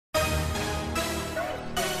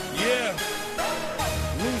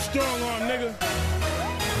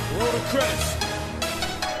credits.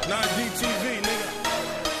 9DTV, nigga.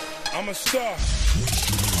 I'm a star.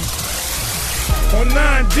 On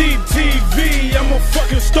 9DTV, I'm a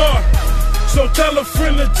fucking star. So tell a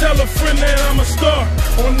friend that I'm a star.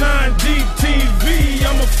 On 9DTV,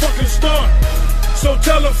 I'm a fucking star. So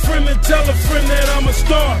tell a friend that I'm a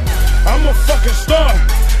star. I'm a fucking star.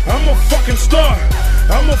 I'm a fucking star.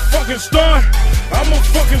 I'm a fucking star. I'm a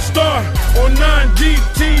fucking star. On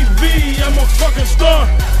 9DTV, I'm a fucking star.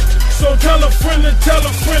 So tell a friend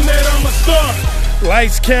that I'm a star.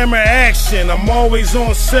 Lights, camera, action, I'm always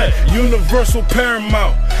on set. Universal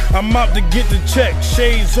Paramount, I'm out to get the check.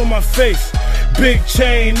 Shades on my face, big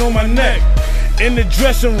chain on my neck. In the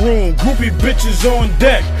dressing room, groupie bitches on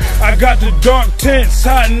deck. I got the dark tints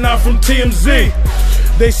hiding out from TMZ.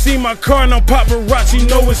 They see my car, now paparazzi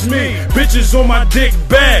know it's me. Bitches on my dick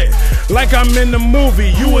bag, like I'm in the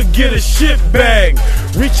movie. You would get a shit bag.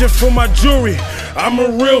 Reaching for my jewelry, I'm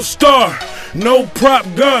a real star. No prop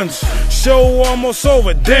guns, show almost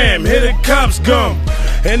over. Damn, here the cops come.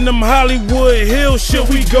 In them Hollywood Hills shit,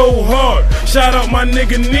 we go hard. Shout out my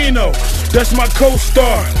nigga Nino, that's my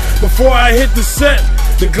co-star. Before I hit the set,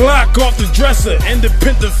 the Glock off the dresser,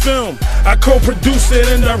 independent film. I co-produced it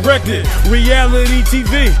and directed. Reality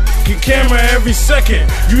TV, get camera every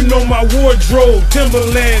second. You know my wardrobe,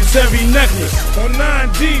 Timberlands, every necklace. On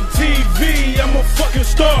 9DTV, I'm a fucking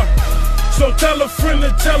star. So tell a friend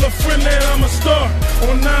that I'm a star.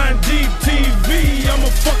 On 9DTV, I'm a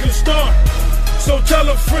fucking star. So tell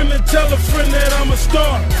a friend that I'm a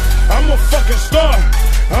star. I'm a fucking star.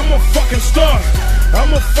 I'm a fucking star.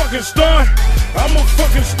 I'm a fucking star. I'm a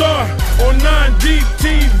fucking star. On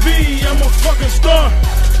 9DTV, I'm a fucking star.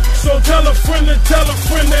 So tell a friend that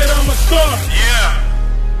I'm a star. Yeah.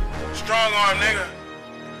 Strong arm, nigga.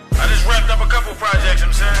 I just wrapped up a couple projects, you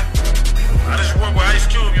know what I'm saying? I just worked with Ice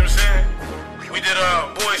Cube, you know what I'm saying? We did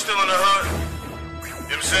Boy Still in the Hood.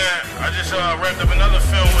 You know what I'm saying? I just wrapped up another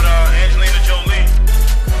film with Angelina Jolie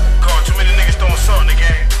called Too Many Niggas Throwing Salt in the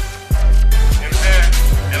Game. You know what I'm saying?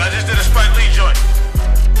 And I just did a Spike Lee joint.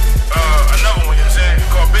 Another one, you know what I'm saying?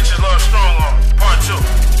 Called Bitches LouStrongarm, Part 2.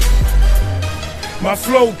 My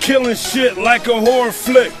flow killing shit like a horror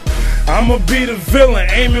flick. I'ma be the villain,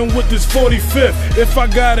 aiming with this 45th. If I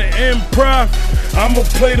gotta improv, I'ma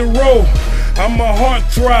play the role. I'm a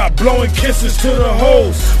heartthrob, blowing kisses to the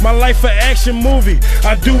hoes. My life an action movie,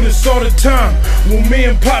 I do this all the time. When me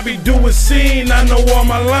and Poppy do a scene, I know all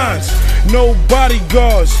my lines. No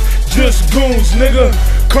bodyguards, just goons, nigga.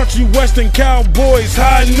 Country western cowboys,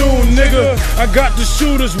 high noon, nigga. I got the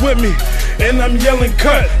shooters with me, and I'm yelling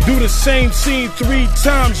cut. Do the same scene 3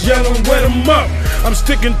 times, yelling wet 'em up. I'm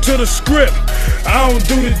sticking to the script, I don't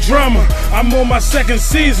do the drama. I'm on my 2nd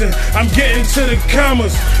season, I'm getting to the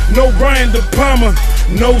commas. No Brian De Palma,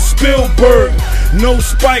 no Spielberg, no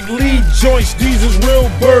Spike Lee joints, these is real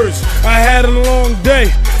birds. I had a long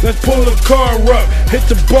day, let's pull the car up, hit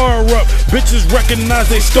the bar up. Bitches recognize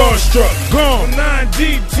they starstruck. Gone.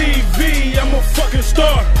 9DTV, I'm a fucking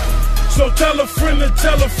star. So tell a friend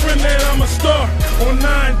that I'm a star. On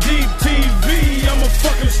 9DTV, I'm a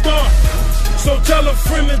fucking star. So tell a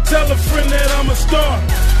friend that I'm a star.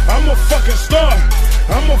 I'm a fucking star.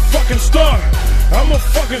 I'm a fucking star. I'm a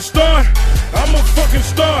fucking star. I'm a fucking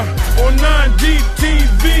star. On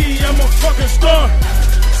 9DTV, I'm a fucking star.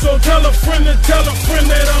 So tell a friend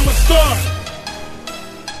that I'm a star.